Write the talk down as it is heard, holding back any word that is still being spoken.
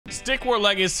Stick War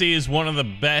Legacy is one of the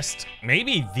best,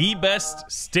 maybe the best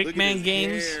Stickman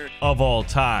games of all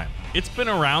time. It's been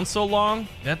around so long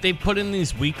that they put in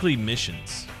these weekly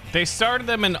missions. They started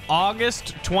them in August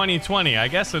 2020, I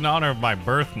guess in honor of my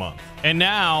birth month. And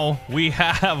now we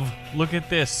have, look at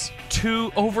this,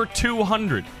 over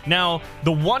 200. Now,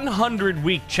 the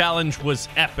 100-week challenge was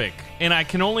epic, and I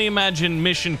can only imagine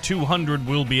mission 200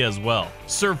 will be as well.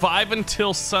 Survive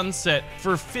until sunset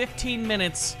for 15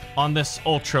 minutes on this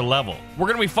ultra level. We're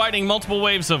gonna be fighting multiple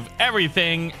waves of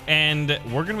everything, and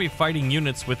we're gonna be fighting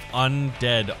units with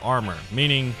undead armor,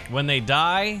 meaning when they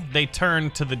die, they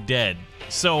turn to the dead.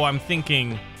 So I'm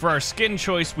thinking, for our skin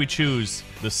choice, we choose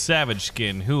the Savage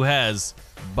skin, who has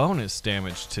bonus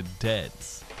damage to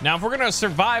deads. Now, if we're gonna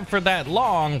survive for that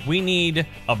long, we need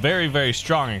a very, very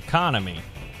strong economy.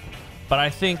 But I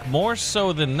think more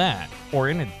so than that, or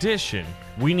in addition,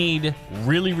 we need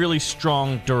really, really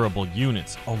strong, durable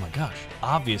units. Oh my gosh,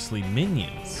 obviously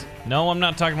minions. No, I'm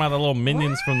not talking about the little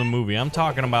minions from the movie. I'm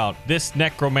talking about this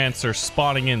necromancer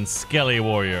spawning in skelly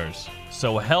warriors.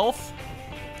 So health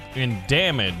and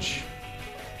damage,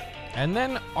 and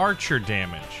then archer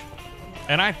damage.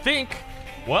 And I think,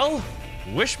 well,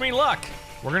 wish me luck.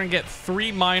 We're gonna get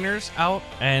 3 miners out,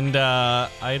 and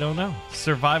I don't know,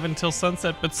 survive until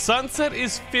sunset, but sunset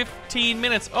is 15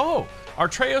 minutes. Oh,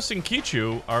 Artreus and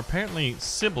Kichu are apparently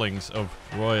siblings of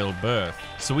royal birth.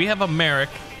 So we have a Merrick,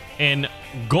 and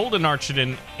Golden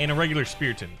Archidon, and a regular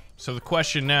Spearton. So the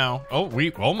question now,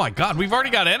 oh my God, we've already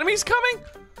got enemies coming?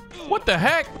 What the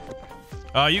heck?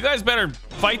 You guys better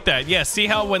fight that. Yeah, see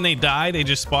how when they die, they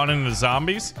just spawn into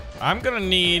zombies? I'm gonna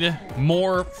need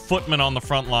more footmen on the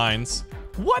front lines.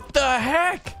 What the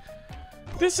heck?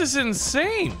 This is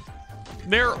insane.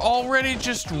 They're already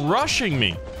just rushing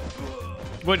me.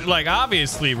 But, like,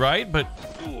 obviously, right? But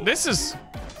this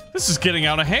is getting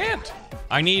out of hand.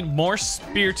 I need more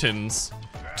Speartons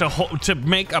to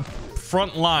make a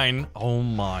front line. Oh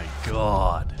my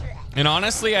God. And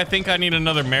honestly, I think I need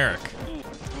another Merrick.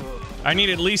 I need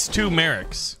at least 2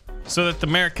 Merricks so that the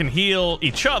Merrick can heal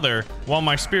each other while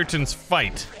my Speartons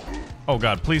fight. Oh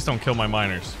God, please don't kill my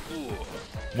miners.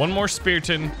 1 more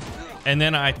Spearton, and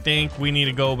then I think we need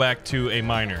to go back to a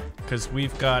miner, because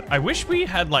we've got, I wish we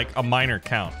had like a miner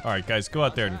count. All right, guys, go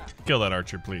out there and kill that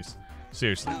archer, please.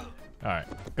 Seriously. All right,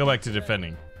 go back to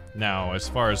defending. Now, as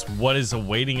far as what is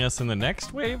awaiting us in the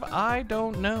next wave, I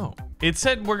don't know. It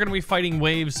said we're gonna be fighting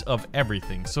waves of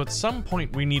everything, so at some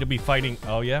point we need to be fighting,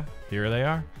 oh yeah, here they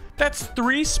are. That's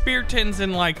 3 Speartons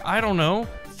in like, I don't know,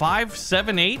 5,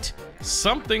 7, 8?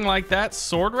 Something like that,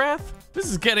 Sword Wrath? This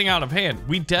is getting out of hand.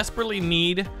 We desperately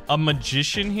need a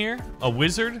magician here, a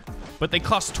wizard, but they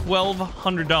cost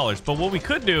 $1,200. But what we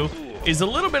could do is a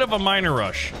little bit of a miner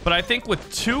rush. But I think with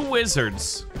 2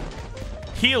 wizards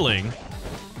healing,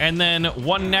 and then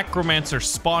 1 necromancer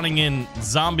spawning in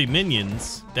zombie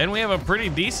minions, then we have a pretty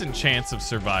decent chance of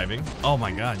surviving. Oh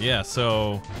my God, yeah,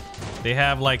 so they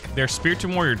have like, their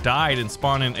Spearton warrior died and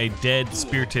spawned in a dead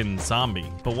Spearton zombie.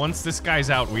 But once this guy's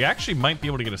out, we actually might be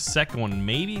able to get a second one,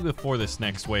 maybe before this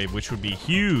next wave, which would be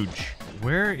huge.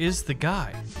 Where is the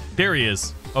guy? There he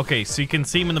is. Okay, so you can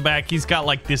see him in the back. He's got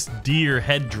like this deer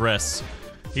headdress.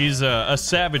 He's a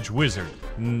savage wizard,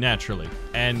 naturally.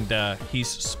 And he's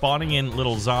spawning in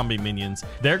little zombie minions.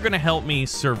 They're gonna help me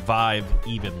survive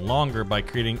even longer by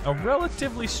creating a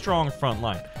relatively strong front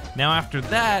line. Now after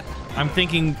that, I'm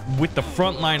thinking with the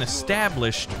front line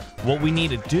established, what we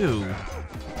need to do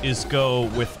is go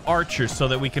with archers so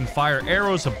that we can fire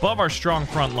arrows above our strong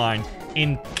front line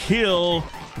and kill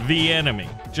the enemy.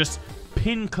 Just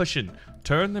pin cushion.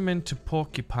 Turn them into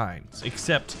porcupines,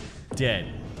 except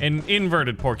dead. And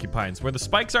inverted porcupines, where the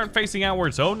spikes aren't facing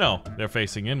outwards. Oh no, they're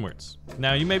facing inwards.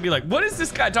 Now you may be like, what is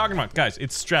this guy talking about? Guys,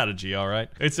 it's strategy, all right?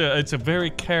 It's a very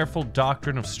careful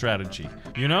doctrine of strategy,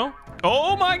 you know?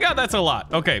 Oh my God, that's a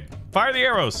lot. Okay, fire the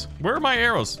arrows. Where are my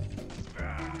arrows?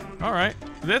 All right,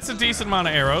 that's a decent amount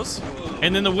of arrows.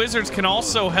 And then the wizards can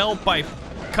also help by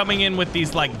coming in with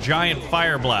these like giant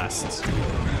fire blasts.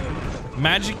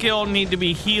 Magical need to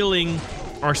be healing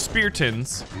our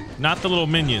Speartons, not the little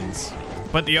minions.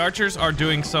 But the archers are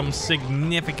doing some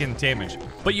significant damage.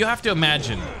 But you have to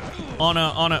imagine,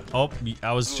 oh,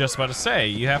 I was just about to say,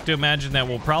 you have to imagine that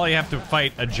we'll probably have to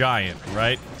fight a giant,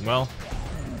 right? Well,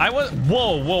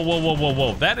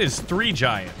 whoa, that is 3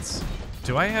 giants.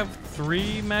 Do I have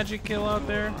 3 magic kill out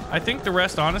there? I think the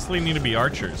rest honestly need to be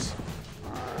archers.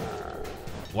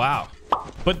 Wow.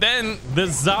 But then the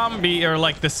zombie, or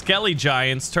like the skelly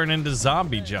giants, turn into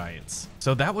zombie giants.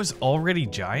 So that was already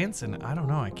giants, and I don't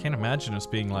know, I can't imagine us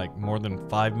being like more than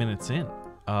 5 minutes in.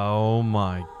 Oh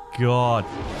my god.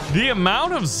 The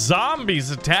amount of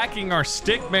zombies attacking our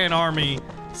stickman army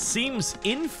seems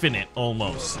infinite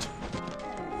almost.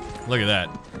 Look at that.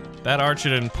 That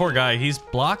Archidon, poor guy, he's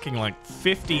blocking like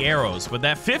 50 arrows, but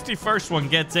that 51st one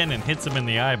gets in and hits him in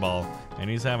the eyeball, and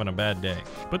he's having a bad day.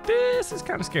 But this is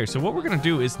kind of scary. So what we're gonna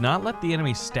do is not let the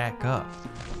enemy stack up.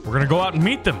 We're gonna go out and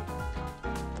meet them.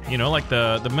 You know, like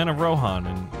the Men of Rohan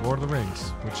and Lord of the Rings,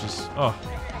 which is, oh,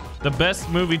 the best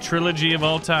movie trilogy of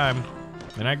all time.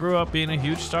 And I grew up being a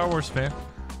huge Star Wars fan.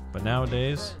 But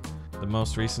nowadays, the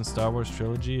most recent Star Wars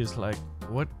trilogy is like,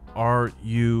 what are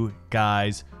you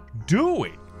guys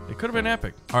doing? It could have been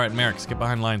epic. All right, Merrick, get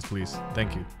behind lines, please.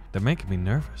 Thank you. They're making me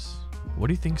nervous. What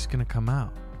do you think's gonna come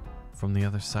out from the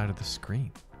other side of the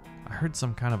screen? I heard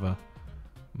some kind of a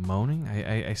moaning.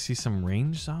 I see some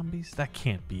range zombies. That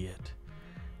can't be it.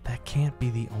 That can't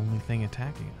be the only thing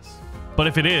attacking us. But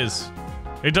if it is,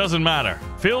 it doesn't matter.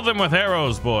 Fill them with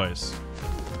arrows, boys.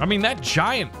 I mean, that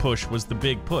giant push was the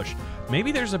big push.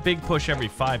 Maybe there's a big push every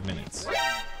 5 minutes.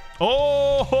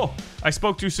 Oh, I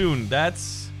spoke too soon.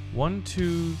 That's 1,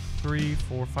 2, 3,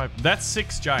 4, 5. That's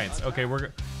 6 giants. Okay,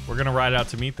 we're gonna ride out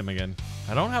to meet them again.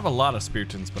 I don't have a lot of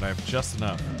Speartons, but I have just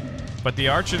enough. But the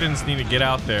Archidons need to get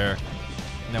out there.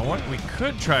 Now, what we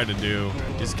could try to do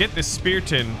is get this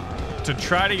Spearton to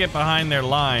try to get behind their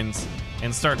lines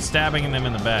and start stabbing them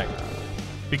in the back,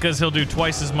 because he'll do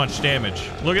twice as much damage.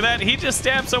 Look at that, he just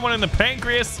stabbed someone in the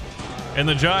pancreas and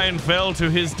the giant fell to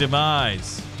his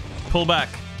demise. Pull back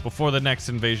before the next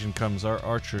invasion comes. Our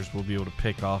archers will be able to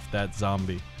pick off that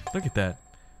zombie. Look at that.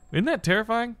 Isn't that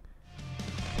terrifying?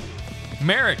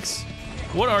 Merricks,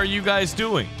 what are you guys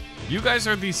doing? You guys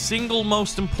are the single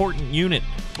most important unit.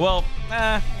 Well,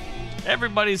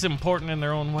 everybody's important in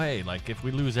their own way. Like, if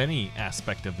we lose any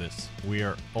aspect of this, we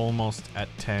are almost at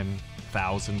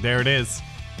 10,000. There it is.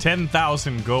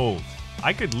 10,000 gold.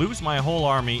 I could lose my whole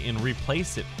army and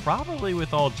replace it probably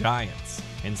with all giants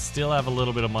and still have a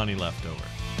little bit of money left over.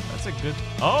 That's a good...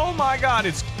 Oh my god,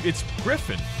 it's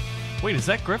Griffin. Wait, is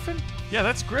that Griffin? Yeah,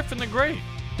 that's Griffin the Great.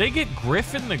 They get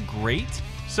Griffin the Great?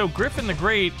 So Griffin the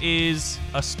Great is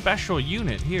a special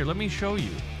unit. Here, let me show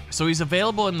you. So he's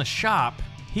available in the shop.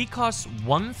 He costs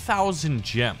 1,000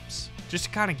 gems, just to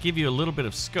kind of give you a little bit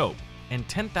of scope. And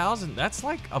 10,000, that's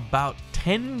like about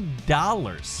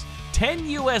 $10. 10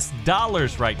 US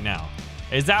dollars right now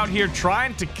is out here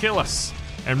trying to kill us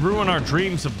and ruin our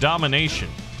dreams of domination.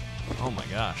 Oh my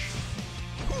gosh.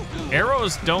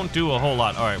 Arrows don't do a whole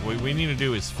lot. All right, what we need to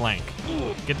do is flank.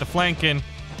 Get the flank in.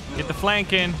 Get the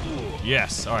flank in.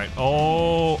 Yes, all right.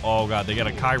 Oh god, they got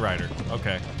a Kai Rider.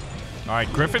 Okay. All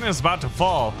right, Griffin is about to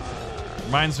fall.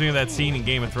 Reminds me of that scene in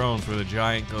Game of Thrones where the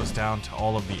giant goes down to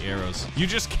all of the arrows. You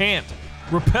just can't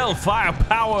repel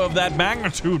firepower of that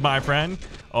magnitude, my friend.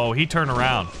 Oh, he turned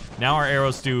around. Now our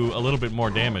arrows do a little bit more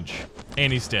damage.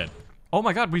 And he's dead. Oh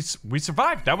my god, we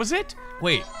survived. That was it?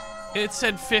 Wait, it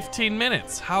said 15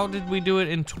 minutes. How did we do it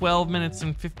in 12 minutes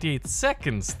and 58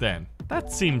 seconds then? That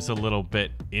seems a little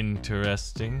bit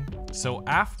interesting. So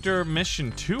after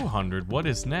mission 200, what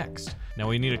is next? Now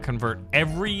we need to convert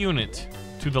every unit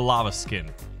to the lava skin,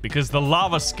 because the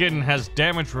lava skin has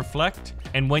damage reflect,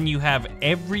 and when you have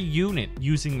every unit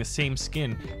using the same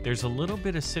skin, there's a little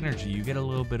bit of synergy. You get a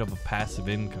little bit of a passive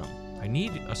income. I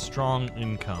need a strong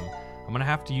income. I'm gonna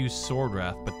have to use Sword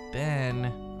Wrath, but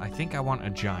then I think I want a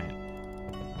giant.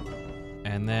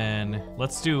 And then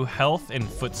let's do health and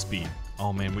foot speed.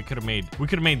 Oh man, we could have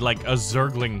made like a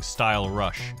Zergling style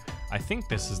rush. I think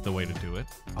this is the way to do it.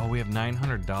 Oh, we have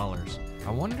 $900.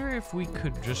 I wonder if we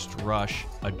could just rush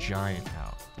a giant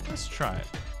out. Let's try it.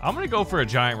 I'm gonna go for a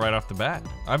giant right off the bat.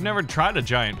 I've never tried a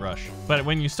giant rush, but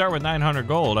when you start with 900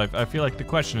 gold, I feel like the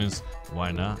question is,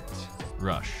 why not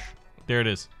rush? There it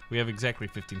is. We have exactly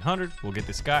 1,500. We'll get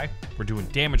this guy. We're doing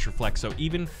damage reflect, so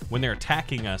even when they're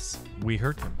attacking us, we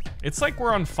hurt them. It's like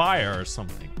we're on fire or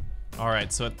something. All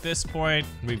right, so at this point,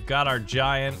 we've got our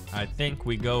giant. I think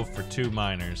we go for 2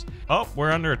 miners. Oh,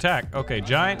 we're under attack. Okay,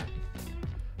 giant.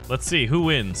 Let's see, who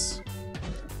wins?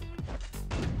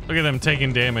 Look at them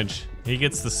taking damage. He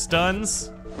gets the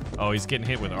stuns. Oh, he's getting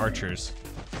hit with archers.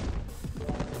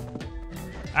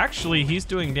 Actually, he's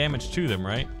doing damage to them,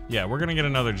 right? Yeah, we're gonna get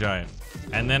another giant.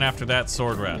 And then after that,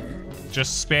 Sword Wrath.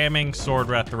 Just spamming Sword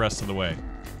Wrath the rest of the way.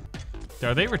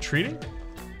 Are they retreating?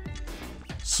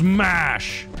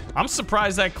 Smash! I'm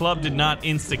surprised that club did not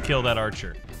insta-kill that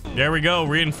archer. There we go,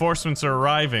 reinforcements are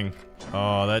arriving.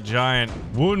 Oh, that giant,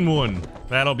 Wun.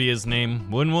 That'll be his name.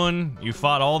 Wun, you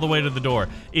fought all the way to the door.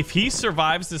 If he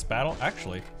survives this battle,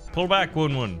 actually, pull back,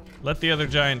 Wun. Let the other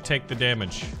giant take the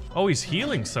damage. Oh, he's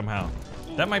healing somehow.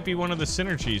 That might be one of the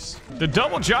synergies. The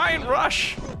double giant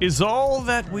rush is all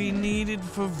that we needed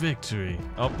for victory.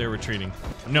 Oh, they're retreating.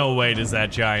 No way does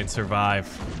that giant survive.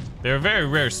 They're a very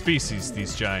rare species,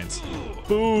 these giants.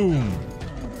 Boom.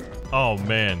 Oh,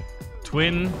 man.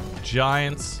 Twin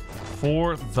giants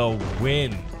for the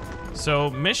win. So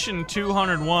mission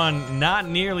 201, not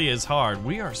nearly as hard.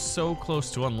 We are so close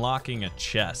to unlocking a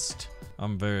chest.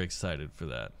 I'm very excited for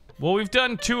that. Well, we've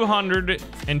done 200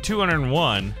 and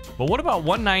 201, but what about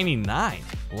 199?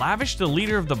 Lavish, the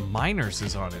leader of the miners,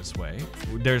 is on his way.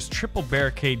 There's triple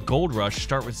barricade gold rush,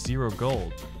 start with 0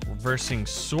 gold. Reversing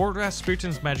sword wrath,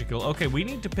 Spiriton's magical. Okay, we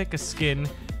need to pick a skin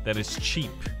that is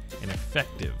cheap and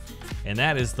effective, and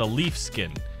that is the leaf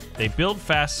skin. They build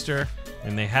faster,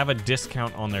 and they have a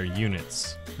discount on their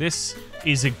units. This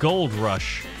is a gold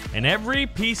rush, and every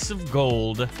piece of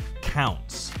gold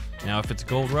counts. Now, if it's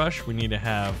gold rush, we need to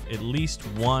have at least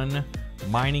 1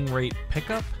 mining rate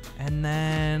pickup, and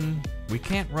then we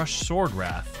can't rush sword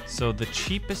wrath. So the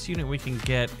cheapest unit we can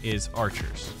get is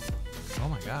archers. Oh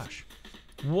my gosh.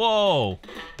 Whoa,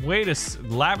 wait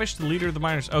Lavish, the leader of the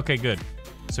miners. Okay, good.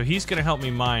 So he's gonna help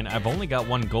me mine. I've only got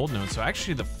 1 gold node, so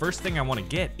actually the first thing I wanna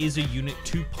get is a unit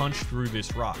to punch through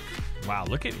this rock. Wow,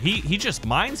 look at, he just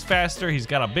mines faster, he's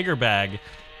got a bigger bag.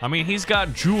 I mean, he's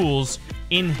got jewels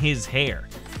in his hair.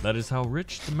 That is how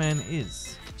rich the man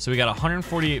is. So we got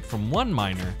 148 from 1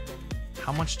 miner.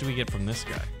 How much do we get from this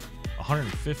guy?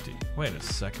 150. Wait a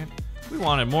second. We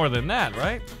wanted more than that,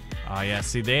 right? Oh yeah,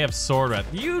 see, they have sword wrath.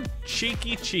 You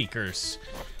cheeky cheekers.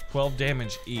 12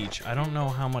 damage each. I don't know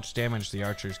how much damage the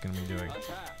archer's gonna be doing.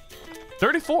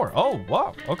 34. Oh,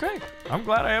 wow. Okay. I'm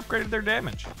glad I upgraded their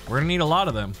damage. We're gonna need a lot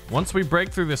of them. Once we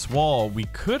break through this wall, we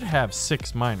could have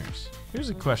 6 miners. Here's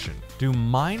a question. Do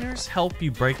miners help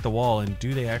you break the wall, and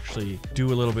do they actually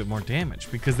do a little bit more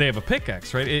damage? Because they have a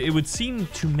pickaxe, right? It would seem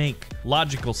to make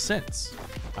logical sense.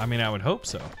 I mean, I would hope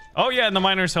so. Oh yeah, and the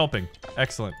miner's helping.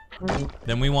 Excellent.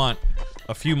 Then we want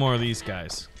a few more of these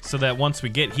guys, so that once we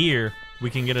get here, we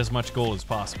can get as much gold as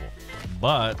possible.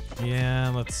 But, yeah,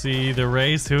 let's see the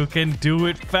race. Who can do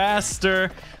it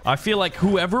faster? I feel like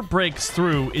whoever breaks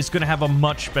through is gonna have a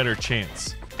much better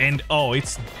chance. And, oh,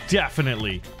 it's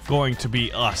definitely going to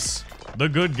be us, the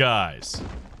good guys.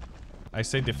 I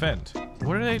say defend.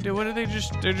 What do they do? What are they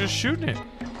just, they're just shooting it.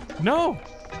 No.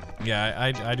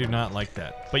 Yeah, I do not like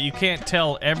that. But you can't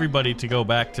tell everybody to go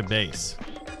back to base.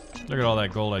 Look at all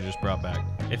that gold I just brought back.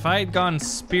 If I had gone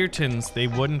Spiritons, they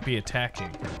wouldn't be attacking.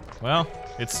 Well,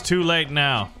 it's too late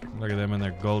now. Look at them in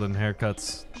their golden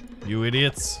haircuts. You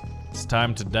idiots. It's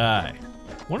time to die.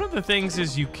 One of the things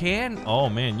is you can, oh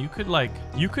man, you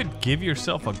could give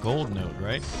yourself a gold node,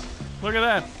 right? Look at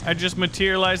that. I just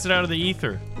materialized it out of the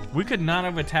ether. We could not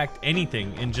have attacked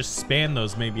anything and just span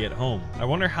those maybe at home. I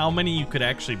wonder how many you could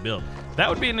actually build. That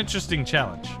would be an interesting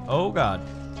challenge. Oh God,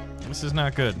 this is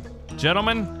not good.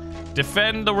 Gentlemen,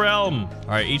 defend the realm.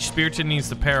 All right, each Spiriton needs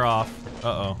to pair off.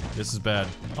 Uh-oh, this is bad.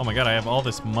 Oh my God, I have all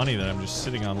this money that I'm just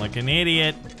sitting on like an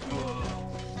idiot.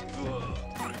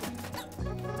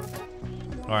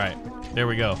 All right, there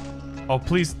we go. Oh,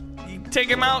 please take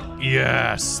him out.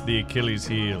 Yes, the Achilles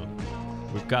heel.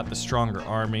 We've got the stronger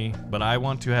army, but I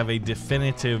want to have a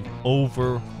definitive,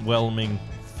 overwhelming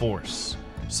force.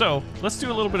 So let's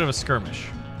do a little bit of a skirmish.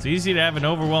 It's easy to have an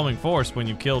overwhelming force when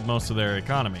you killed most of their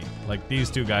economy, like these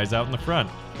 2 guys out in the front.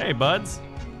 Hey, buds,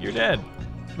 you're dead.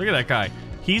 Look at that guy.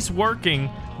 He's working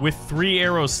with 3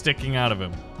 arrows sticking out of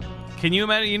him. Can you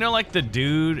imagine, you know, like the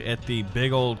dude at the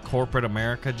big old corporate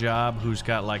America job who's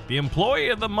got like the employee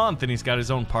of the month and he's got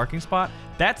his own parking spot?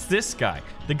 That's this guy,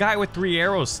 the guy with 3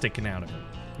 arrows sticking out of him.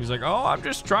 He's like, oh, I'm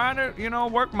just trying to, you know,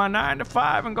 work my 9 to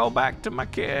 5 and go back to my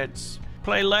kids,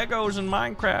 play Legos and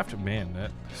Minecraft. Man,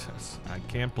 I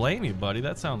can't blame you, buddy.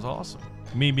 That sounds awesome.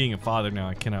 Me being a father now,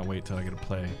 I cannot wait till I get to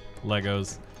play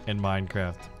Legos and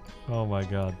Minecraft. Oh my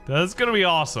God, that's gonna be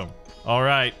awesome. All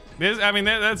right,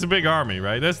 that's a big army,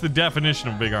 right? That's the definition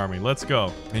of big army. Let's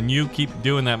go. And you keep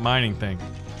doing that mining thing.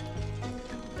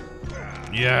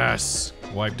 Yes,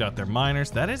 wiped out their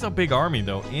miners. That is a big army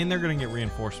though, and they're gonna get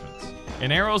reinforcements.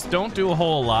 And arrows don't do a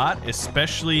whole lot,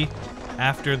 especially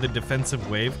after the defensive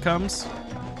wave comes.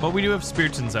 But we do have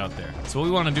Spiritons out there. So what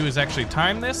we want to do is actually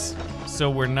time this so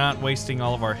we're not wasting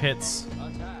all of our hits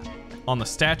on the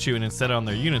statue and instead on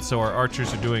their units, so our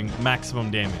archers are doing maximum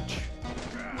damage.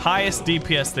 Highest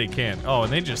DPS they can. Oh,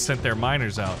 and they just sent their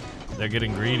miners out. They're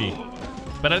getting greedy.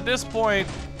 But at this point,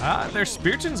 their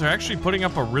Spiritons are actually putting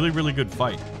up a really, really good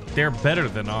fight. They're better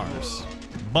than ours.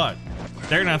 But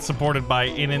they're not supported by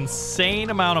an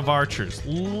insane amount of archers.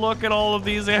 Look at all of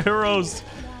these arrows.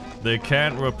 They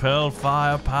can't repel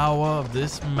firepower of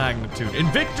this magnitude.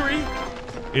 In victory,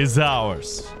 is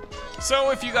ours.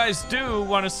 So if you guys do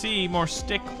want to see more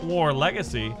Stick War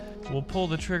Legacy, we'll pull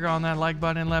the trigger on that like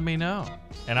button and let me know.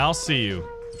 And I'll see you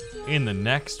in the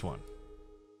next one.